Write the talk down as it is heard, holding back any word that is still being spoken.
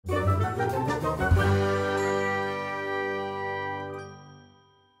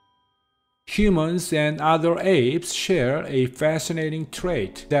Humans and other apes share a fascinating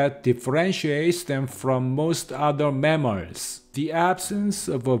trait that differentiates them from most other mammals: the absence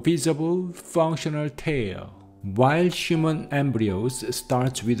of a visible, functional tail. While human embryos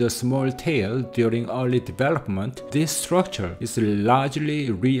start with a small tail during early development, this structure is largely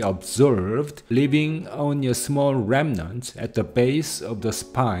reabsorbed, leaving only a small remnant at the base of the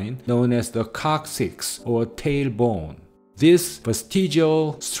spine known as the coccyx or tailbone. This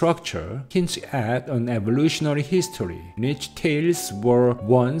vestigial structure hints at an evolutionary history in which tails were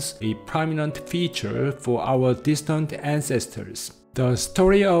once a prominent feature for our distant ancestors. The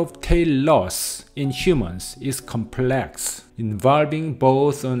story of tail loss in humans is complex, involving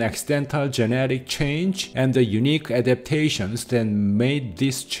both an accidental genetic change and the unique adaptations that made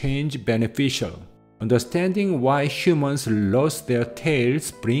this change beneficial. Understanding why humans lost their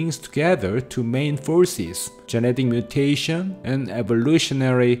tails brings together two main forces: genetic mutation and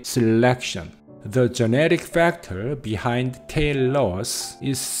evolutionary selection. The genetic factor behind tail loss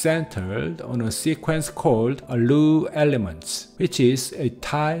is centered on a sequence called allele elements, which is a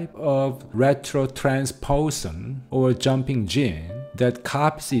type of retrotransposon or jumping gene that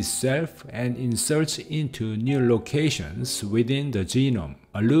copies itself and inserts into new locations within the genome.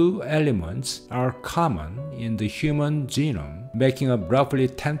 Allele elements are common in the human genome, making up roughly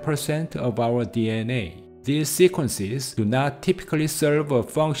 10% of our DNA. These sequences do not typically serve a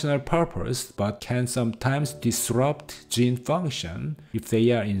functional purpose but can sometimes disrupt gene function if they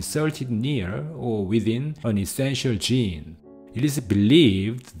are inserted near or within an essential gene. It is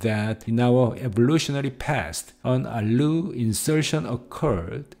believed that in our evolutionary past, an allele insertion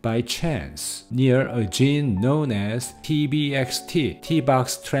occurred by chance near a gene known as TBXT,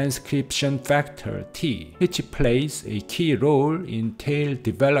 T-box transcription factor T, which plays a key role in tail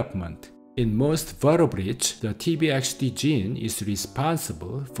development. In most vertebrates, the TBXT gene is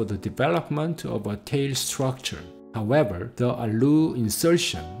responsible for the development of a tail structure. However, the allele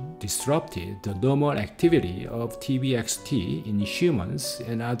insertion disrupted the normal activity of TBXT in humans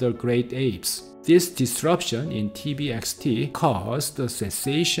and other great apes. This disruption in TBXT caused the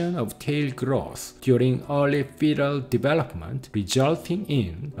cessation of tail growth during early fetal development, resulting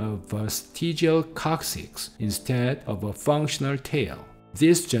in a vestigial coccyx instead of a functional tail.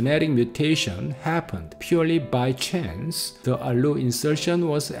 This genetic mutation happened purely by chance. The allele insertion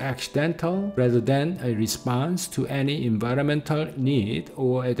was accidental rather than a response to any environmental need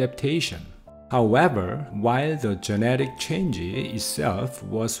or adaptation. However, while the genetic change itself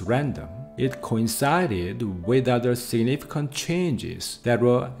was random, it coincided with other significant changes that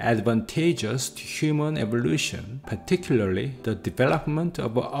were advantageous to human evolution, particularly the development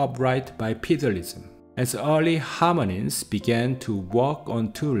of upright bipedalism. As early hominins began to walk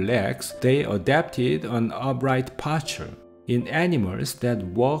on two legs, they adapted an upright posture. In animals that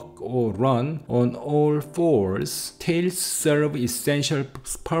walk or run on all fours, tails serve essential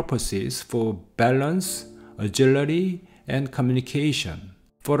purposes for balance, agility, and communication.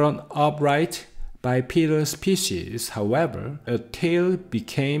 For an upright bipedal species, however, a tail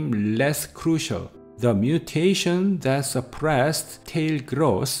became less crucial. The mutation that suppressed tail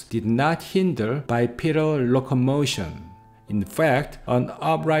growth did not hinder bipedal locomotion. In fact, an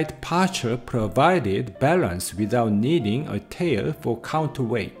upright posture provided balance without needing a tail for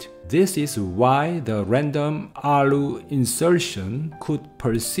counterweight. This is why the random allele insertion could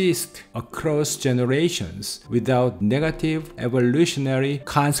persist across generations without negative evolutionary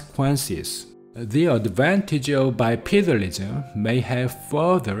consequences. The advantage of bipedalism may have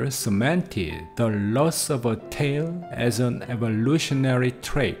further cemented the loss of a tail as an evolutionary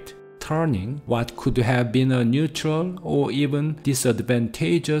trait, turning what could have been a neutral or even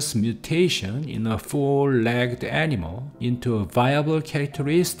disadvantageous mutation in a four-legged animal into a viable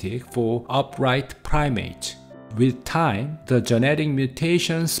characteristic for upright primates. With time, the genetic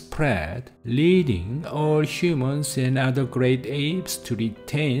mutation spread, leading all humans and other great apes to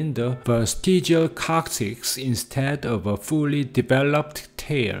retain the vestigial coccyx instead of a fully developed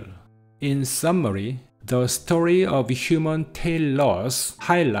tail. In summary, the story of human tail loss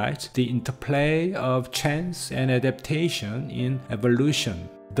highlights the interplay of chance and adaptation in evolution.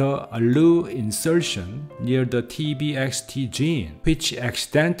 The allele insertion near the TBXT gene, which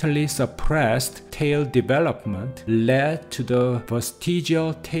accidentally suppressed tail development, led to the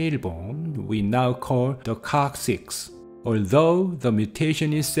vestigial tailbone we now call the coccyx. Although the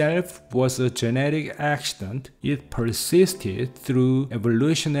mutation itself was a genetic accident, it persisted through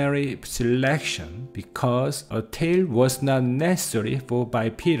evolutionary selection because a tail was not necessary for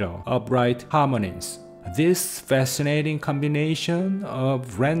bipedal, upright hominins. This fascinating combination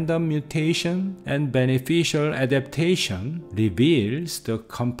of random mutation and beneficial adaptation reveals the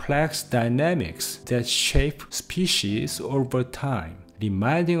complex dynamics that shape species over time,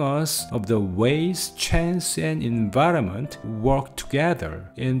 reminding us of the ways chance and environment work together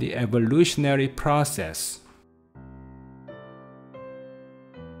in the evolutionary process.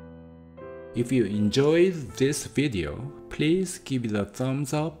 If you enjoyed this video, please give it a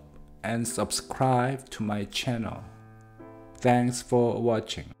thumbs up and subscribe to my channel. Thanks for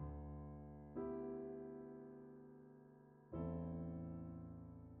watching.